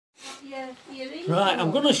Right,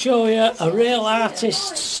 I'm going to show you a real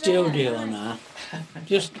artist studio now.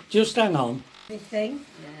 Just hang on. Anything?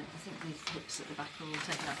 Yeah, I think these hooks at the back are all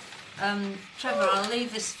taken out. Trevor, I'll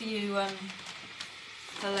leave this for you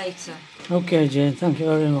for later. Okay, Jane, thank you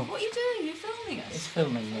very much. What are you doing? You're filming us? It's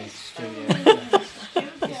filming the studio.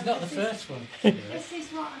 It's not the first one. This is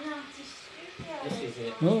what an artist studio is. This is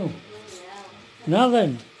it. Oh, now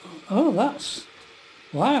then. Oh, that's...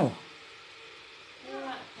 Wow.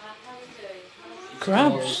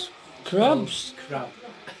 Crabs. Crabs. Crab.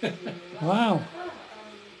 Wow.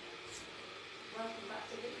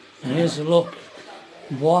 And here's a look.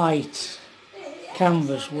 White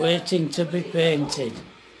canvas waiting to be painted.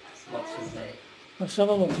 Lots of them. Let's have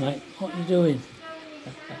a look, mate. What are you doing?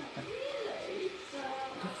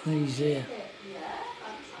 Got these here.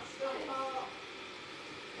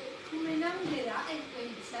 Come in handy that in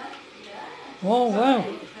winter. Oh, wow.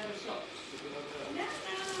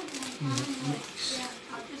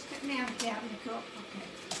 I'll just get my handy out of my coat pocket.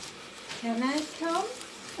 Can I come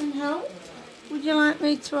and help? Would you like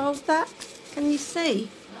me to hold that? Can you see?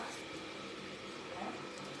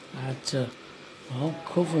 I had to... all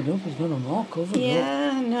covered up. He's got them all covered up.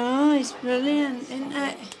 Yeah, no, it's brilliant, isn't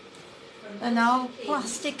it? And all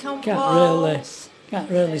plastic on walls. Can't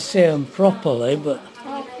really see them properly, but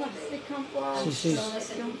All plastic on walls. this is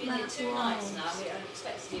Don't match walls.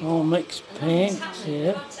 all mixed paints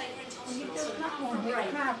here. You do that one with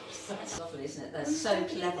crabs. That's lovely, isn't it? They're so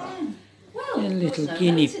clever. A little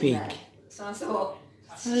guinea pig. So I thought,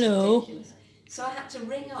 Hello. ridiculous. So I had to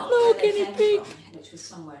ring up Hello, where they guinea came pig. from, which was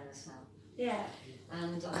somewhere in the south. Yeah.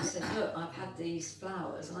 And I said, look, I've had these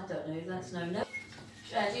flowers, and I don't know if that's no.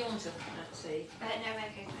 Do you want to see? No,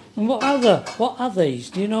 okay. And what are these?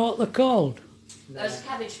 Do you know what they're called? Those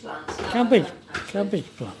cabbage plants. No, I Cabbage. don't, actually.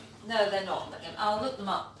 Cabbage plant. No, they're not. I'll look them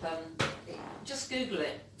up. Just Google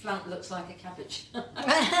it. Plant looks like a cabbage.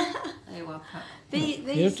 There you are. These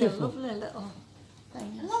are Beautiful. lovely little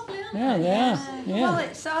things. Lovely, aren't Yeah, they are. Well, Yeah.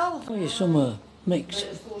 it's all. Show you some mixed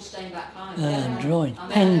It's all stained back behind. drawing, I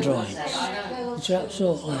mean, pen I know drawings. what they say, I know. It's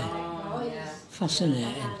absolutely Oh, yeah.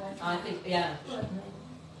 fascinating. I think, yeah.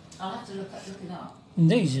 I'll have to look it up And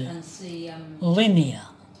these are and see. linear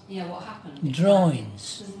Yeah, what happened?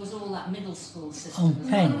 drawings Because there was all that middle school system. on as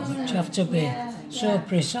pen, well, wasn't which there? have to be so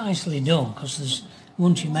precisely done, because there's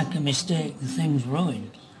once you make a mistake, the thing's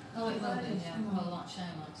ruined. Oh, it will be, yeah. Well, like Shane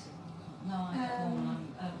likes it. No, I get one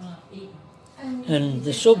when I've eaten. And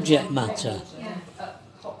the subject matter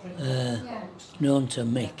Hot drink. known to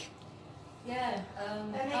Mick. Yeah.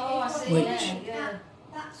 And Oh, I see. Which- Yeah, yeah.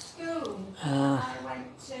 That school Ah. I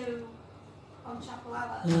went to on Chapel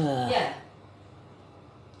Hour. Yeah.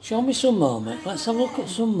 Show me some more, Mick. Let's have a look at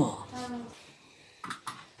some more. I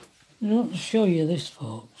want to show you this,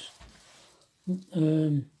 folks.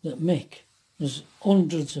 That Mick, there's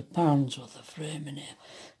hundreds of pounds worth of framing here,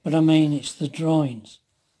 but I mean it's the drawings.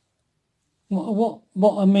 What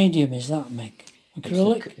a medium is that, Mick?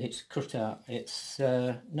 Acrylic? It's cut out. It's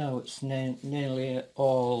no, it's nearly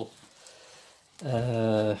all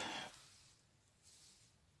the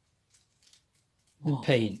What?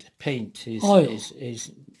 paint. Paint is Oil.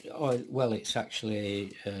 is oil. Well, it's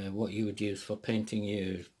actually what you would use for painting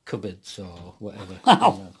your cupboards or whatever.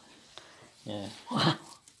 Wow. You know. Yeah. Wow.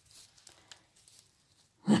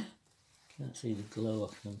 Can't see the glow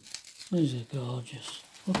off them. These are gorgeous.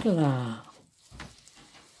 Look at that.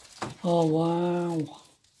 Oh wow.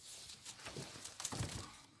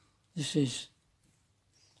 This is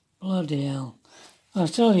bloody hell. I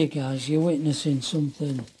tell you guys, you're witnessing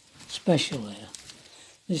something special here.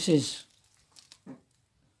 This is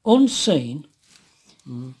unseen.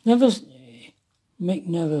 Never, Mick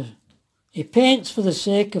never, he paints for the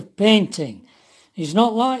sake of painting. He's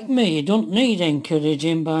not like me, he don't need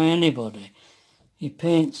encouraging by anybody. He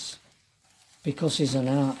paints because he's an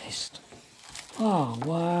artist. Oh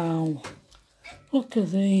wow, look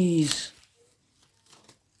at these.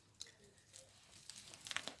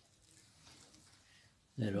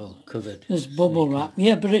 They're all covered. There's bubble wrap,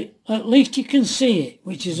 yeah, but at least you can see it,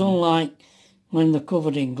 which is unlike when they're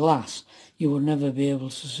covered in glass. You would never be able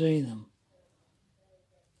to see them.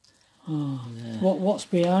 Oh, Yeah. what's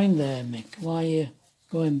behind there, Mick? Why are you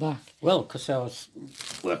going back? Well, because I was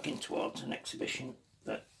working towards an exhibition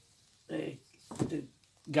that the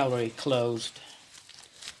gallery closed.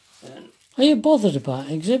 And Are you bothered about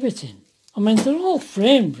exhibiting? I mean, they're all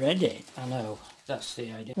framed ready. I know, that's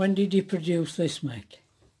the idea. When did you produce this, Mick?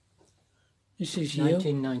 This is you?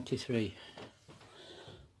 1993.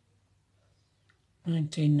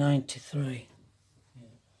 1993.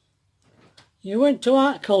 You went to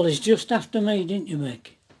art college just after me, didn't you,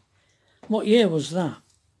 Mick? What year was that?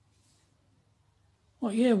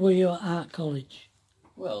 What year were you at art college?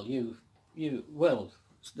 Well, well,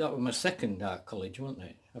 that was my second art college, wasn't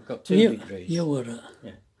it? I've got two degrees. You were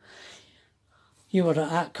at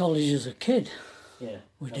art college as a kid. Yeah.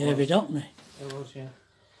 With David Hockney. I was, yeah.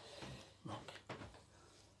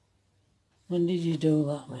 When did you do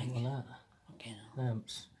that, When Mick? was that? Okay, I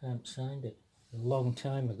haven't signed it. A long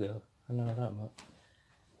time ago. I know that much.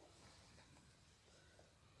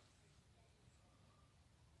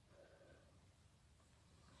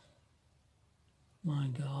 my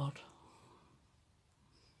God.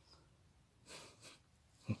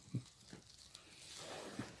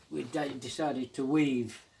 We decided to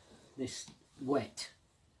weave this wet,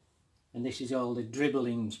 and this is all the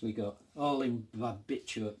dribblings we got, all in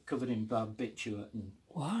barbiturate, covered in barbiturate. And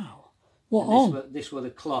Wow. What and on? this were the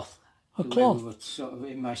cloth. A the cloth? way we were sort of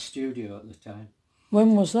in my studio at the time.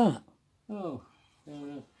 When was that? Oh,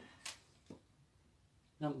 I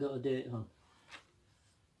haven't got a date on.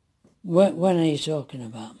 When are you talking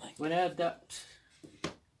about, Mick? When I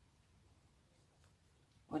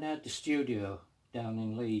had the studio down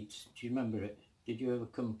in Leeds, do you remember it? Did you ever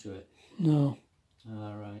come to it? No.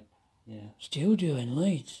 All right, yeah. Studio in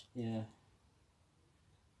Leeds? Yeah.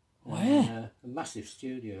 Where? A massive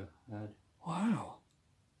studio I had. Wow.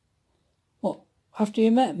 What, after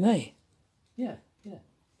you met me? Yeah.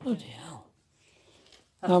 Bloody hell.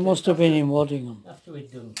 I must have been in Waddingham. After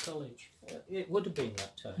we'd done college. It would have been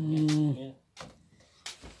that time, Mm.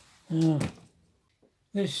 Yeah.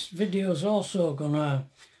 This video's also going to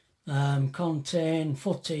contain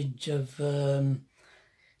footage of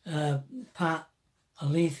Pat,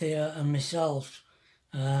 Alethea and myself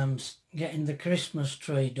getting the Christmas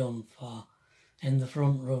tree done in the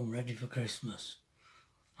front room, ready for Christmas.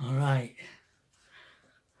 All right.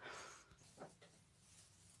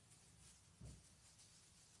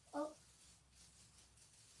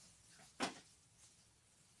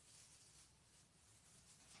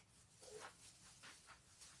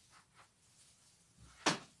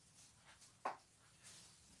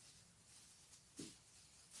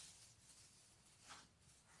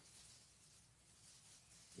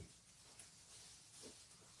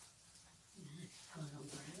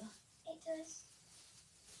 It does.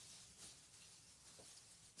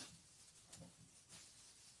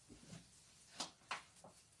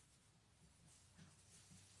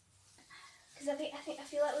 Because I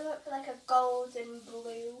feel like we went for like a gold and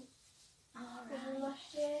blue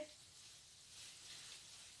last year.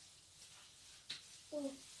 Ooh,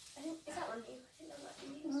 is that one new? I think that might be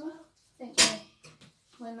new as well. I think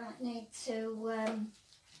we might need to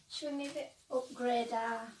Should we move it? upgrade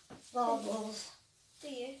our baubles Do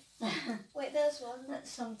you? Wait, there's one. at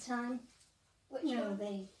some time. Which You know,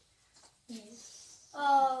 one? these.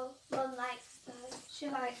 Oh, Mum likes those. She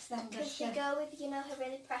likes them, Because does they she? go with, her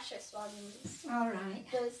really precious ones. All right.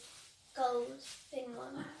 Those gold thin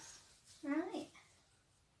ones. Right.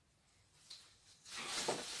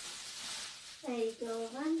 There you go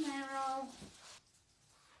then, they're all.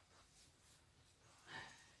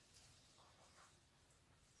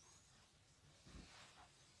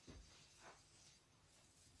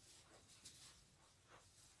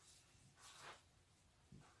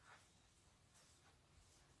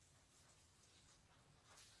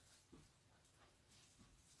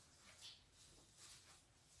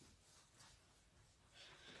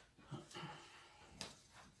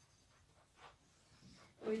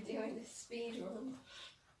 We're doing the speed run.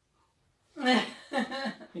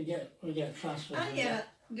 You get faster. Oh yeah,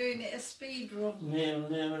 doing it a speed run.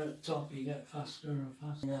 Nearer at the top, you get faster and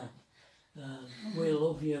faster. Yeah. We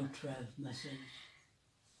love you, Trev. Message.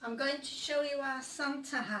 I'm going to show you our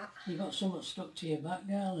Santa hat. You got something stuck to your back,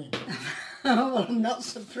 darling. Oh, well, I'm not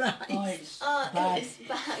surprised. Oh, it's Oh, bag. it's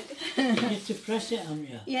bag. You have to press it, haven't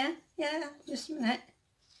you? Yeah, just a minute.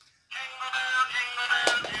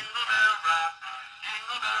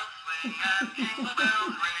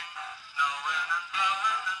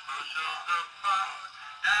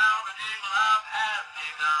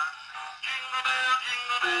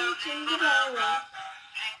 Jingle bell rock.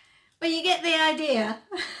 Well, you get the idea.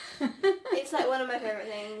 It's like one of my favourite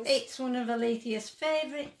things. It's one of Alethea's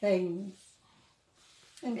favourite things.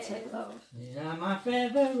 Isn't It it, is. love? These are my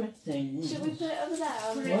favourite things. Should we put it over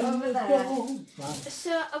there? Put it When over the there. dawn flies,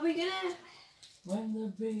 So, are we gonna... when the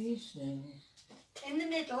bee sings. In the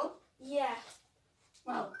middle, Yeah,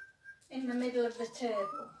 well, in the middle of the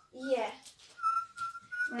table. yeah.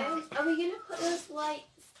 Right. Are we gonna put those lights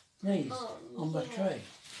These on? on the Yeah. tray.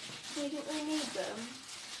 We don't really need them.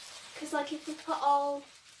 Because, like, if we put all,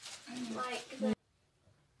 like, the...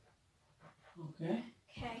 Okay.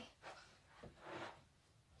 Okay.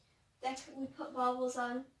 Then can we put baubles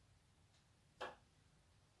on?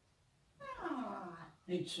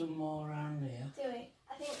 Need some more around here. Do we?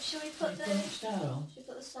 I think, should we Are put you the... putting the star on? Should we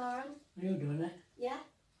put the star on? Are you doing it? Yeah.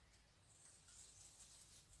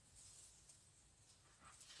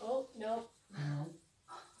 Oh, no. No.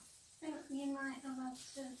 I think you might have had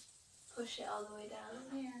to. Push it all the way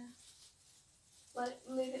down. Yeah. Well,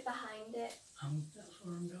 move it behind it. That's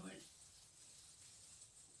what I'm doing.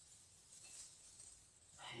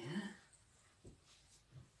 Yeah.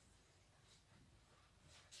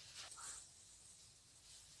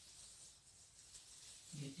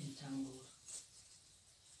 Getting tangled.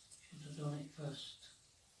 Should have done it first.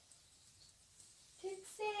 Didn't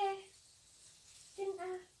say. Didn't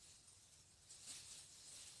I?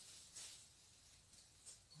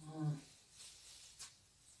 Mm.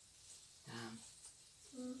 Damn.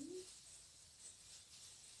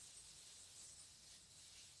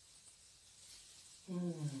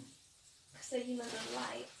 So you meant the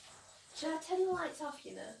light. Should I turn the lights off,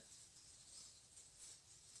 you know?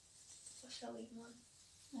 Or shall I leave them on?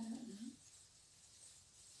 I don't know.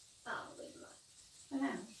 I'll leave them on. For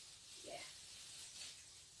now. Yeah.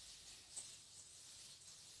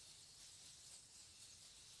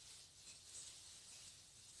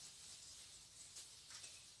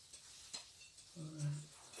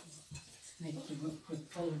 Need to go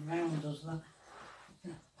pull round does that.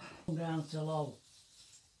 Pull down to low.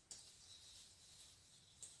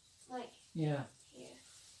 Like Yeah, here.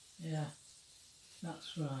 yeah.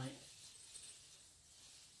 That's right.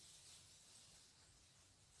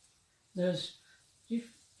 There's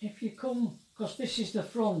if you come, because this is the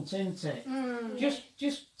front, isn't it?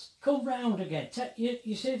 Just come round again.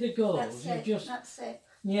 You see the goals. That's You it. just That's it.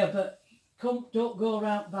 yeah, but don't go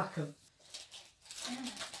round back of.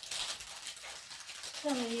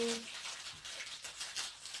 Tell me you.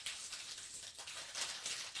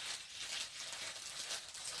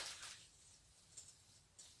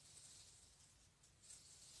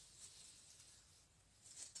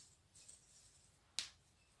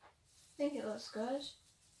 I think it looks good.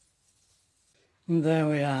 And there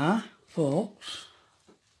we are, folks.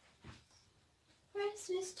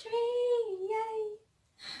 Christmas tree,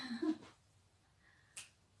 yay!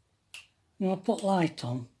 You want to put light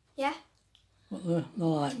on? Yeah. Put the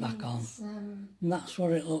light back on. And that's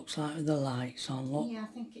what it looks like with the lights on, look. Yeah,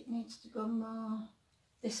 I think it needs to go more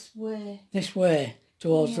this way. This way,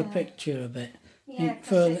 towards the Yeah. picture a bit. Yeah, 'cause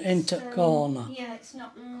Further it's, into the corner. Yeah, it's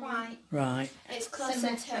not quite Right. It's closer to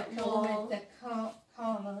the symmetrical wall. with the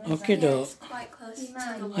corner. is Okay, it? Yeah, doke. it's quite close You to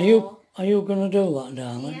mind? the wall. Are you going to do that,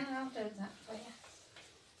 darling? Yeah, I'll do that for you.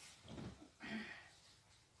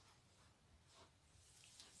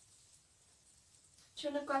 Do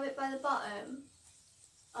you want to grab it by the bottom?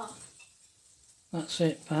 Oh. That's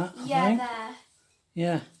it, Pat. I Yeah, think. there.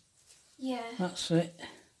 Yeah, Yeah. that's it.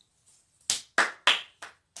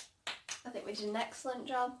 I think we did an excellent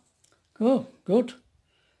job. Oh, good.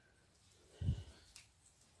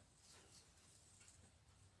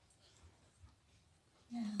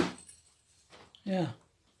 Yeah.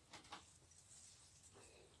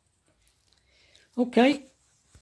 Okay.